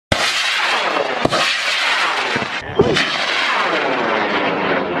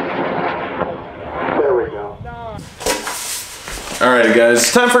Alright guys,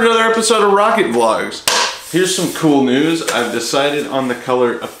 it's time for another episode of Rocket Vlogs. Here's some cool news. I've decided on the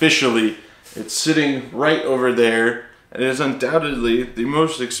color officially. It's sitting right over there. It is undoubtedly the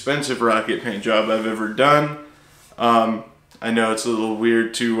most expensive rocket paint job I've ever done. I know it's a little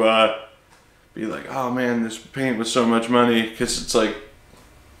weird to be like, oh man, this paint was so much money, because it's like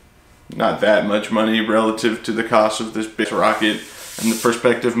not that much money relative to the cost of this big rocket and the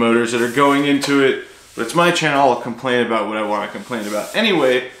perspective motors that are going into it. But it's my channel, I'll complain about what I want to complain about.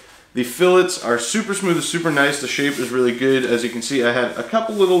 Anyway, the fillets are super smooth, super nice. The shape is really good. As you can see, I had a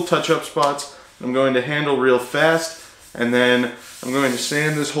couple little touch-up spots I'm going to handle real fast. And then I'm going to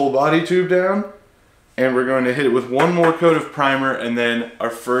sand this whole body tube down. And we're going to hit it with one more coat of primer and then our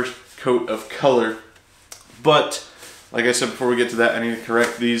first coat of color. But, like I said before we get to that, I need to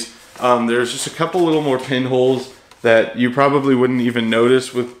correct these. There's just a couple little more pinholes that you probably wouldn't even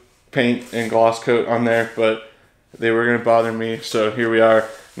notice with paint and gloss coat on there, but they were going to bother me, so here we are. And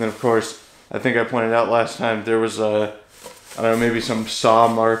then of course, I think I pointed out last time, there was I don't know, maybe some saw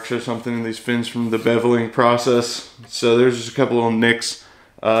marks or something in these fins from the beveling process. So there's just a couple little nicks,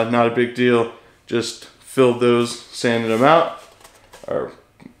 not a big deal. Just filled those, sanded them out, or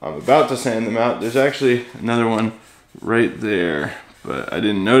I'm about to sand them out. There's actually another one right there, but I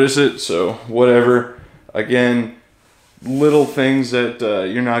didn't notice it, so whatever. Again, little things that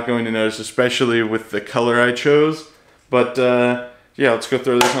you're not going to notice, especially with the color I chose. But yeah, let's go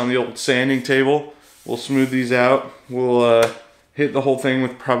throw this on the old sanding table. We'll smooth these out. We'll hit the whole thing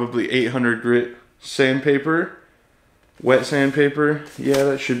with probably 800 grit sandpaper. Wet sandpaper. Yeah,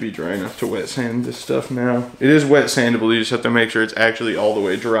 that should be dry enough to wet sand this stuff now. It is wet sandable, you just have to make sure it's actually all the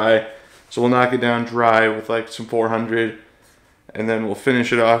way dry. So we'll knock it down dry with like some 400, and then we'll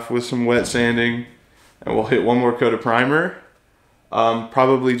finish it off with some wet sanding. And we'll hit one more coat of primer,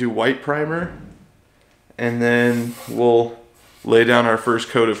 probably do white primer, and then we'll lay down our first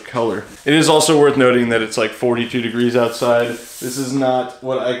coat of color. It is also worth noting that it's like 42 degrees outside. This is not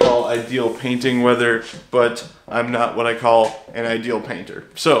what I call ideal painting weather, but I'm not what I call an ideal painter.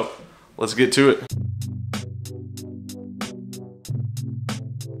 So, let's get to it.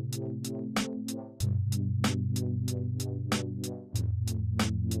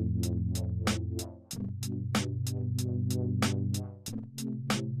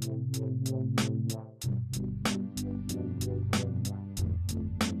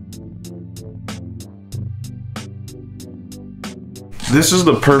 This is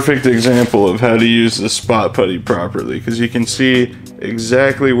the perfect example of how to use the spot putty properly, because you can see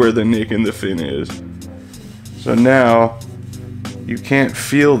exactly where the nick in the fin is. So now, you can't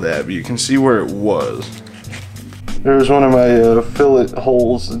feel that, but you can see where it was. There's one of my fillet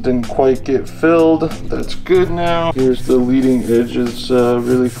holes that didn't quite get filled. That's good now. Here's the leading edge, it's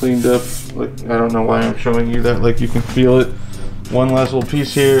really cleaned up. Like, I don't know why I'm showing you that, like you can feel it. One last little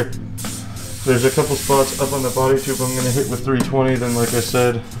piece here. There's a couple spots up on the body tube I'm going to hit with 320, then like I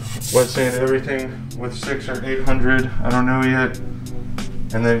said, wet sand everything with 600 or 800, I don't know yet,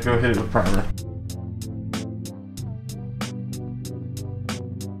 and then go hit it with primer.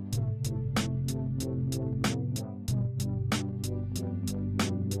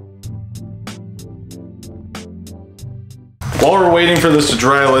 While we're waiting for this to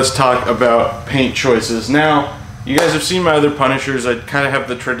dry, let's talk about paint choices. Now, you guys have seen my other Punishers. I kind of have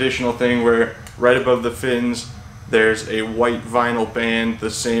the traditional thing where right above the fins there's a white vinyl band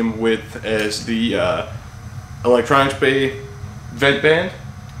the same width as the electronics bay vent band.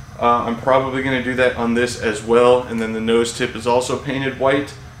 I'm probably going to do that on this as well, and then the nose tip is also painted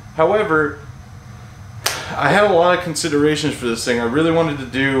white. However, I had a lot of considerations for this thing. I really wanted to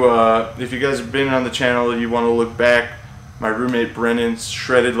do, if you guys have been on the channel, you want to look back, my roommate Brennan's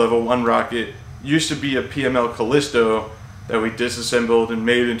shredded level 1 rocket used to be a PML Callisto that we disassembled and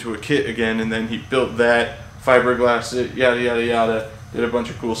made into a kit again, and then he built that, fiberglassed it, yada yada yada, did a bunch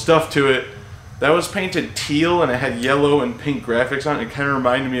of cool stuff to it. That was painted teal and it had yellow and pink graphics on it. It kind of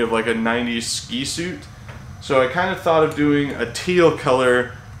reminded me of like a 90s ski suit. So I kind of thought of doing a teal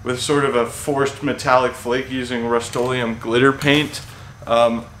color with sort of a forced metallic flake using Rust-Oleum glitter paint.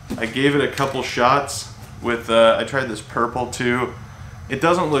 I gave it a couple shots with, I tried this purple too. It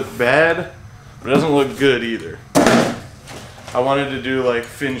doesn't look bad, but it doesn't look good either. I wanted to do like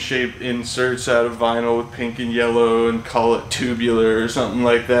fin-shaped inserts out of vinyl with pink and yellow and call it tubular or something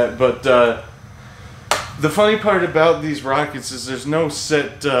like that. But the funny part about these rockets is there's no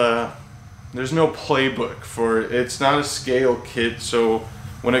set, there's no playbook for it. It's not a scale kit, so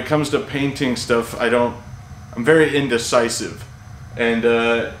when it comes to painting stuff, I'm very indecisive. And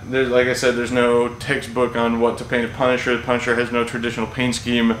there's, like I said, there's no textbook on what to paint a Punisher. The Punisher has no traditional paint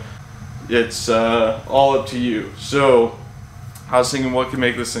scheme. It's all up to you. So I was thinking what could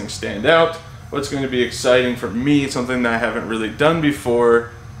make this thing stand out, what's going to be exciting for me, something that I haven't really done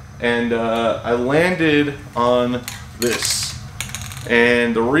before, and I landed on this.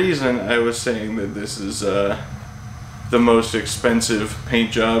 And the reason I was saying that this is the most expensive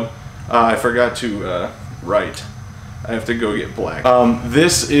paint job, I forgot to write. I have to go get black.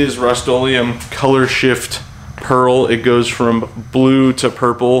 This is Rust-Oleum Color Shift Pearl. It goes from blue to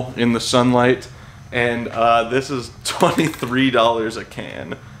purple in the sunlight, and this is $23 a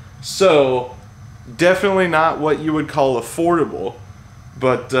can. So definitely not what you would call affordable,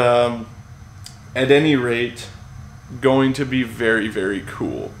 but at any rate, going to be very, very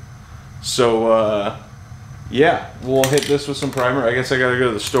cool. So yeah, we'll hit this with some primer. I guess I gotta go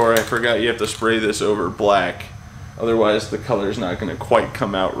to the store. I forgot you have to spray this over black, otherwise the color's not gonna quite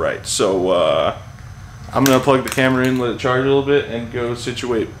come out right. So I'm gonna plug the camera in, let it charge a little bit, and go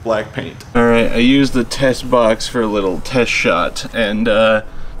situate black paint. Alright, I used the test box for a little test shot, and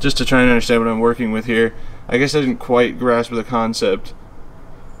just to try and understand what I'm working with here. I guess I didn't quite grasp the concept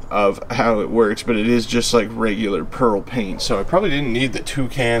of how it works, but it is just like regular pearl paint, so I probably didn't need the 2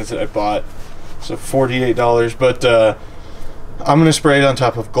 cans that I bought, so $48, but I'm gonna spray it on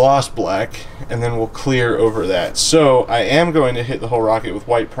top of gloss black, and then we'll clear over that. So I am going to hit the whole rocket with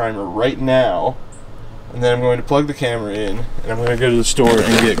white primer right now, and then I'm going to plug the camera in, and I'm going to go to the store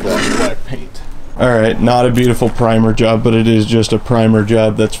and get gloss black paint. Alright, not a beautiful primer job, but it is just a primer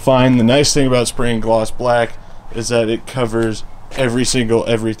job. That's fine. The nice thing about spraying gloss black is that it covers every single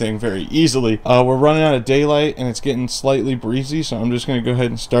everything very easily. We're running out of daylight, and it's getting slightly breezy, so I'm just going to go ahead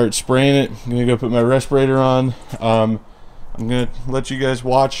and start spraying it. I'm going to go put my respirator on. I'm going to let you guys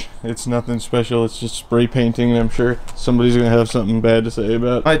watch. It's nothing special, it's just spray painting, and I'm sure somebody's going to have something bad to say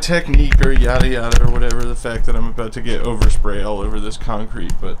about my technique or yada yada or whatever, the fact that I'm about to get overspray all over this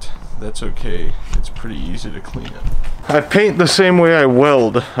concrete, but that's okay. It's pretty easy to clean it. I paint the same way I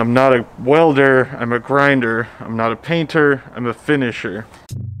weld. I'm not a welder, I'm a grinder. I'm not a painter, I'm a finisher.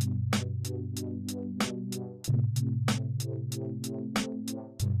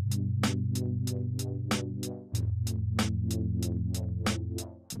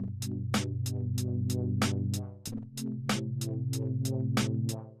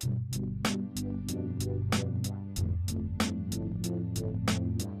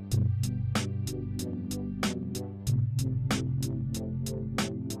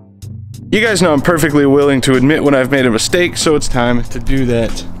 You guys know I'm perfectly willing to admit when I've made a mistake, so it's time to do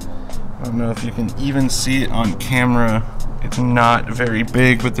that. I don't know if you can even see it on camera. It's not very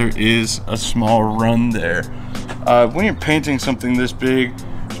big, but there is a small run there. When you're painting something this big,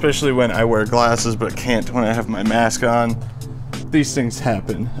 especially when I wear glasses but can't when I have my mask on, these things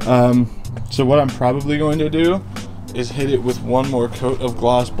happen. So what I'm probably going to do is hit it with one more coat of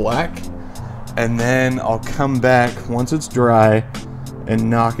gloss black, and then I'll come back once it's dry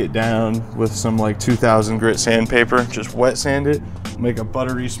and knock it down with some like 2000 grit sandpaper. Just wet sand it, make a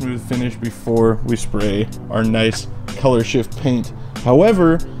buttery smooth finish before we spray our nice color shift paint.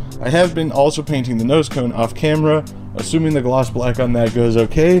 However, I have been also painting the nose cone off camera. Assuming the gloss black on that goes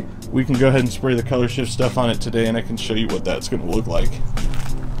okay, we can go ahead and spray the color shift stuff on it today, and I can show you what that's going to look like.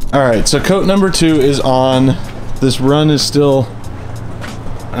 Alright, so coat number 2 is on. This run is still,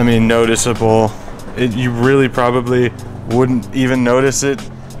 I mean, noticeable. You really probably wouldn't even notice it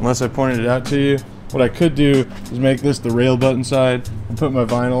unless I pointed it out to you. What I could do is make this the rail button side and put my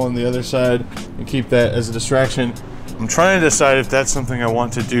vinyl on the other side and keep that as a distraction. I'm trying to decide if that's something I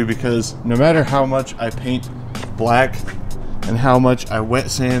want to do, because no matter how much I paint black and how much I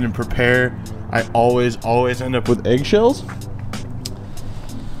wet sand and prepare, I always end up with eggshells.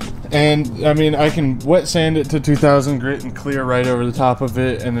 And I mean, I can wet sand it to 2000 grit and clear right over the top of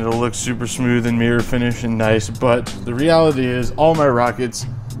it, and it'll look super smooth and mirror finish and nice. But the reality is all my rockets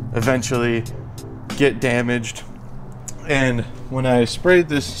eventually get damaged. And when I sprayed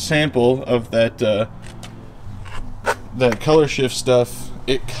this sample of that that color shift stuff,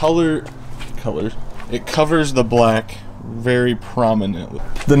 it covers the black very prominently.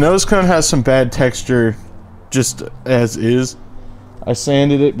 The nose cone has some bad texture just as is. I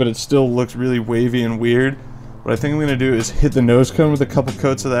sanded it, but it still looks really wavy and weird. What I think I'm going to do is hit the nose cone with a couple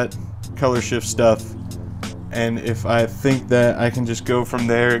coats of that color shift stuff, and if I think that I can just go from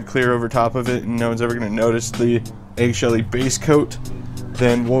there and clear over top of it and no one's ever going to notice the eggshelly base coat,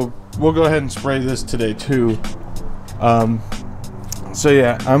 then we'll go ahead and spray this today too. So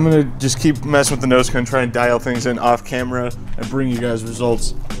yeah, I'm going to just keep messing with the nose cone, try and dial things in off camera and bring you guys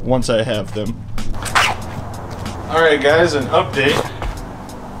results once I have them. Alright guys, an update.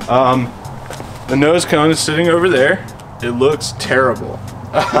 The nose cone is sitting over there. It looks terrible.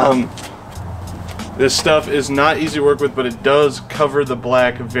 This stuff is not easy to work with, but it does cover the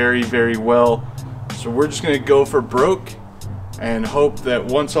black very, very well. So we're just gonna go for broke and hope that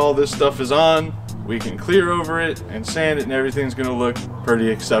once all this stuff is on, we can clear over it and sand it and everything's gonna look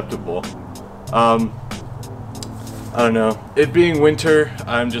pretty acceptable. I don't know. It being winter,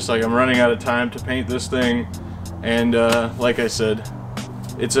 I'm running out of time to paint this thing, and like I said,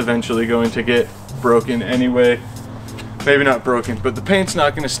 it's eventually going to get broken anyway. Maybe not broken, but the paint's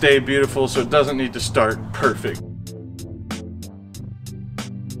not going to stay beautiful, so it doesn't need to start perfect.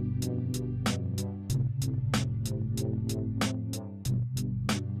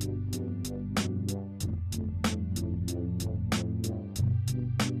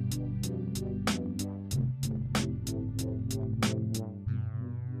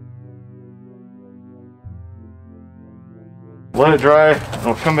 Let it dry,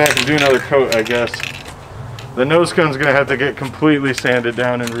 I'll come back and do another coat, I guess. The nose cone's gonna have to get completely sanded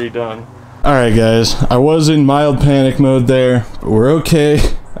down and redone. Alright guys, I was in mild panic mode there, but we're okay.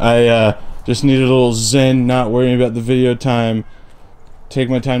 I just needed a little zen, not worrying about the video time. Take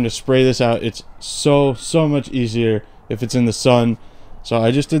my time to spray this out. It's so much easier if it's in the sun. So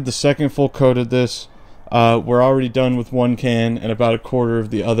I just did the second full coat of this. We're already done with one can and about a quarter of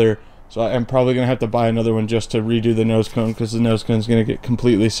the other. So I'm probably going to have to buy another one just to redo the nose cone, because the nose cone is going to get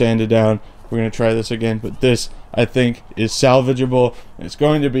completely sanded down. We're going to try this again, but this, I think, is salvageable. It's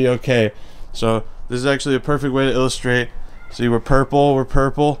going to be okay. So this is actually a perfect way to illustrate. See, we're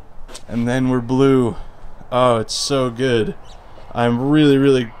purple, and then we're blue. Oh, it's so good. I'm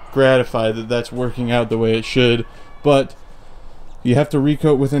really gratified that that's working out the way it should, but you have to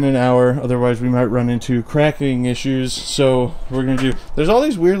recoat within an hour, otherwise we might run into cracking issues. So we're gonna do, there's all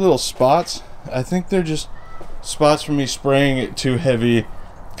these weird little spots. I think they're just spots from me spraying it too heavy,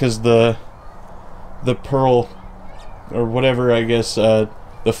 because the pearl, or whatever, I guess, the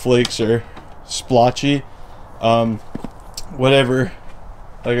flakes are splotchy. Whatever.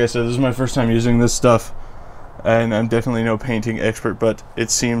 Like I said, this is my first time using this stuff, and I'm definitely no painting expert, but it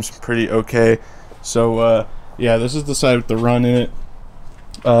seems pretty okay. So yeah, this is the side with the run in it.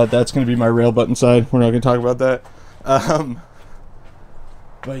 That's going to be my rail button side. We're not going to talk about that.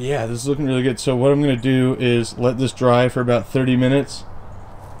 But yeah, this is looking really good. So what I'm going to do is let this dry for about 30 minutes,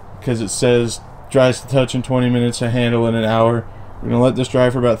 because it says dries to touch in 20 minutes, a handle in an hour. We're going to let this dry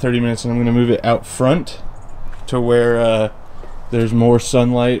for about 30 minutes, and I'm going to move it out front to where there's more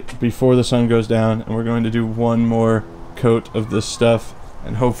sunlight before the sun goes down, and we're going to do one more coat of this stuff,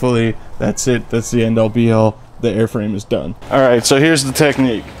 and hopefully that's it. That's the end all be all. The airframe is done. Alright, so here's the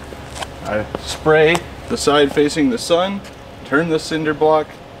technique. I spray the side facing the sun, turn the cinder block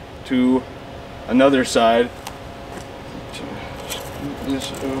to another side, scoot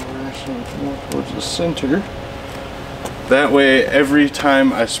this over so it's more towards the center. That way, every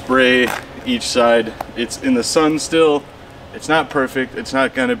time I spray each side, it's in the sun still. It's not perfect, it's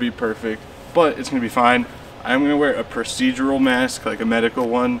not gonna be perfect, but it's gonna be fine. I'm gonna wear a procedural mask, like a medical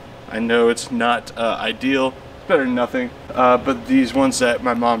one. I know it's not ideal, it's better than nothing. But these ones that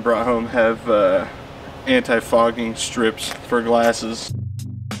my mom brought home have anti-fogging strips for glasses.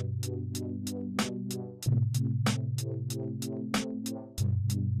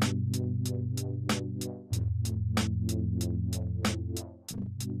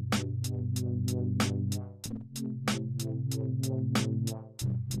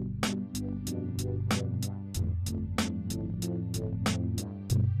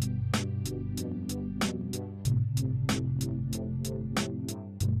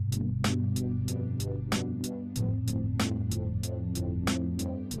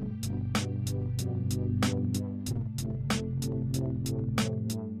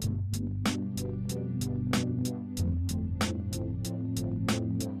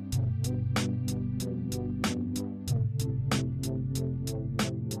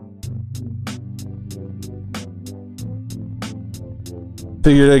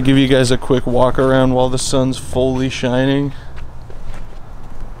 Figured I'd give you guys a quick walk around while the sun's fully shining.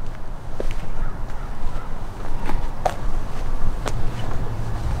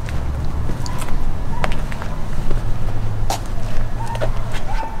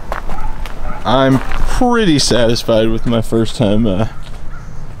 I'm pretty satisfied with my first time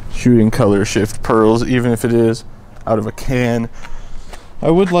shooting color shift pearls, even if it is out of a can.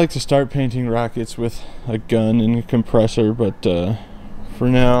 I would like to start painting rockets with a gun and a compressor, but for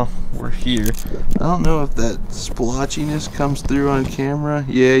now, we're here. I don't know if that splotchiness comes through on camera.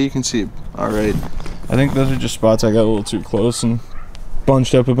 Yeah, you can see it. Alright. I think those are just spots I got a little too close and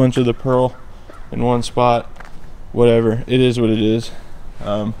bunched up a bunch of the pearl in one spot. Whatever. It is what it is.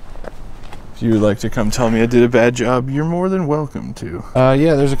 If If you would like to come tell me I did a bad job, you're more than welcome to.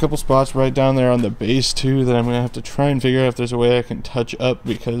 Yeah, there's a couple spots right down there on the base too that I'm gonna have to try and figure out if there's a way I can touch up,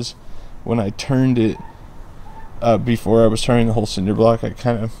 because when I turned it before I was turning the whole cinder block, I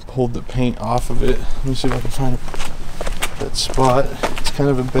kind of pulled the paint off of it. Let me see if I can find that spot. It's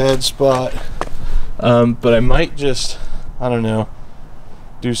kind of a bad spot, but I might just, I don't know,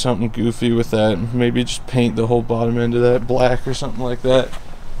 do something goofy with that. Maybe just paint the whole bottom end of that black or something like that.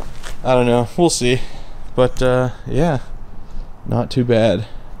 I don't know, we'll see. But yeah, not too bad.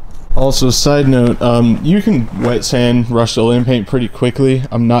 Also, side note, you can wet sand Rust-Oleum paint pretty quickly.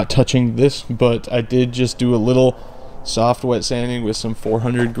 I'm not touching this, but I did just do a little soft wet sanding with some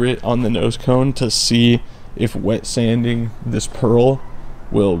 400 grit on the nose cone to see if wet sanding this pearl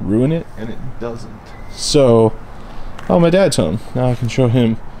will ruin it, and it doesn't. So, oh, my dad's home. Now I can show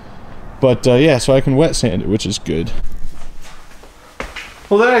him. But yeah, so I can wet sand it, which is good.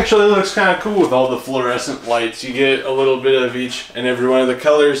 Well, that actually looks kind of cool with all the fluorescent lights. You get a little bit of each and every one of the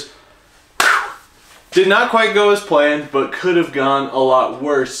colors. Did not quite go as planned, but could have gone a lot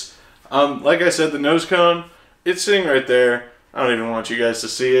worse. Like I said, the nose cone, it's sitting right there. I don't even want you guys to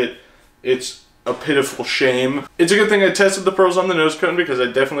see it. It's a pitiful shame. It's a good thing I tested the pearls on the nose cone, because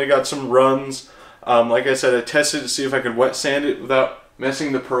I definitely got some runs. Like I said, I tested to see if I could wet sand it without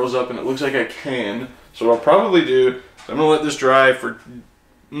messing the pearls up, and it looks like I can. So what I'll probably do, I'm gonna let this dry for,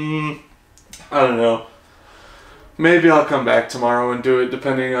 I don't know. Maybe I'll come back tomorrow and do it,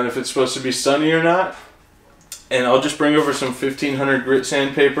 depending on if it's supposed to be sunny or not. And I'll just bring over some 1500 grit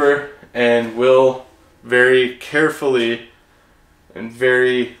sandpaper, and we'll very carefully and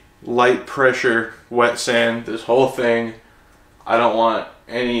very light pressure wet sand this whole thing. I don't want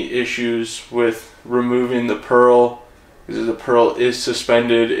any issues with removing the pearl, because the pearl is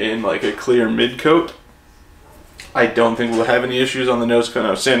suspended in like a clear mid coat. I don't think we'll have any issues on the nose cone.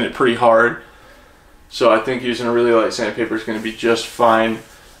 I've sanded it pretty hard, so I think using a really light sandpaper is going to be just fine.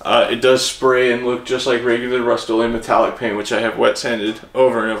 It does spray and look just like regular Rust-Oleum metallic paint, which I have wet sanded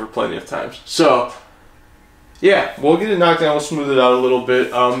over and over plenty of times. So yeah, we'll get it knocked down, we'll smooth it out a little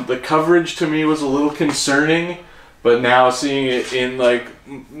bit. The coverage to me was a little concerning, but now seeing it in like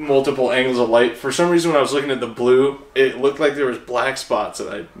multiple angles of light, for some reason when I was looking at the blue, it looked like there was black spots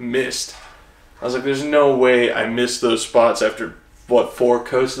that I missed. I was like, there's no way I missed those spots after, what, 4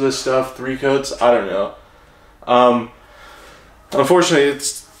 coats of this stuff? 3 coats? I don't know. Unfortunately,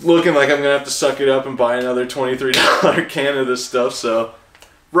 it's looking like I'm going to have to suck it up and buy another $23 can of this stuff, so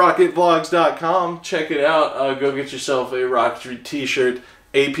rocketvlogs.com, check it out. Go get yourself a Rocketry t-shirt.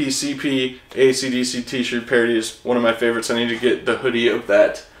 APCP, AC/DC t-shirt parody is one of my favorites. I need to get the hoodie of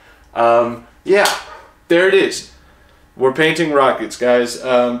that. Yeah, there it is. We're painting rockets, guys.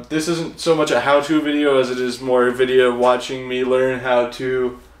 This isn't so much a how-to video as it is more a video watching me learn how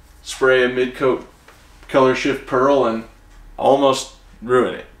to spray a mid-coat color shift pearl and almost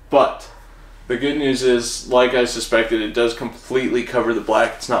ruin it. But the good news is, like I suspected, it does completely cover the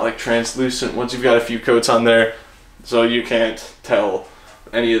black. It's not like translucent once you've got a few coats on there, so you can't tell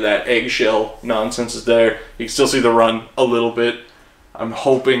any of that eggshell nonsense is there. You can still see the run a little bit. I'm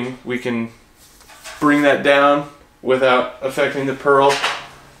hoping we can bring that down without affecting the pearl,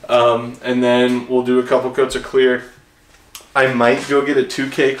 and then we'll do a couple coats of clear. I might go get a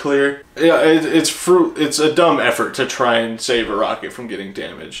 2K clear. Yeah, it's a dumb effort to try and save a rocket from getting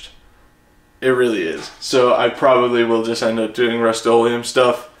damaged. It really is. So I probably will just end up doing Rust-Oleum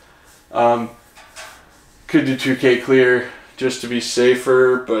stuff. Could do 2K clear just to be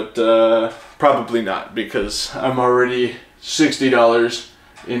safer, but probably not, because I'm already $60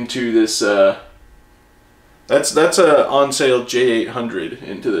 into this. That's a on sale J800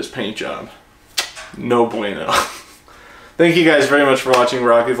 into this paint job. No bueno. Thank you guys very much for watching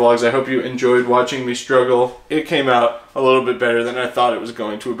Rocket Vlogs. I hope you enjoyed watching me struggle. It came out a little bit better than I thought it was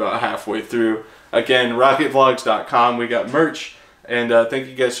going to about halfway through. Again, rocketvlogs.com. We got merch. And thank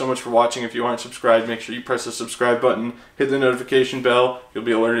you guys so much for watching. If you aren't subscribed, make sure you press the subscribe button, hit the notification bell. You'll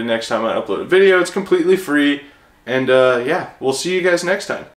be alerted next time I upload a video. It's completely free. And yeah, we'll see you guys next time.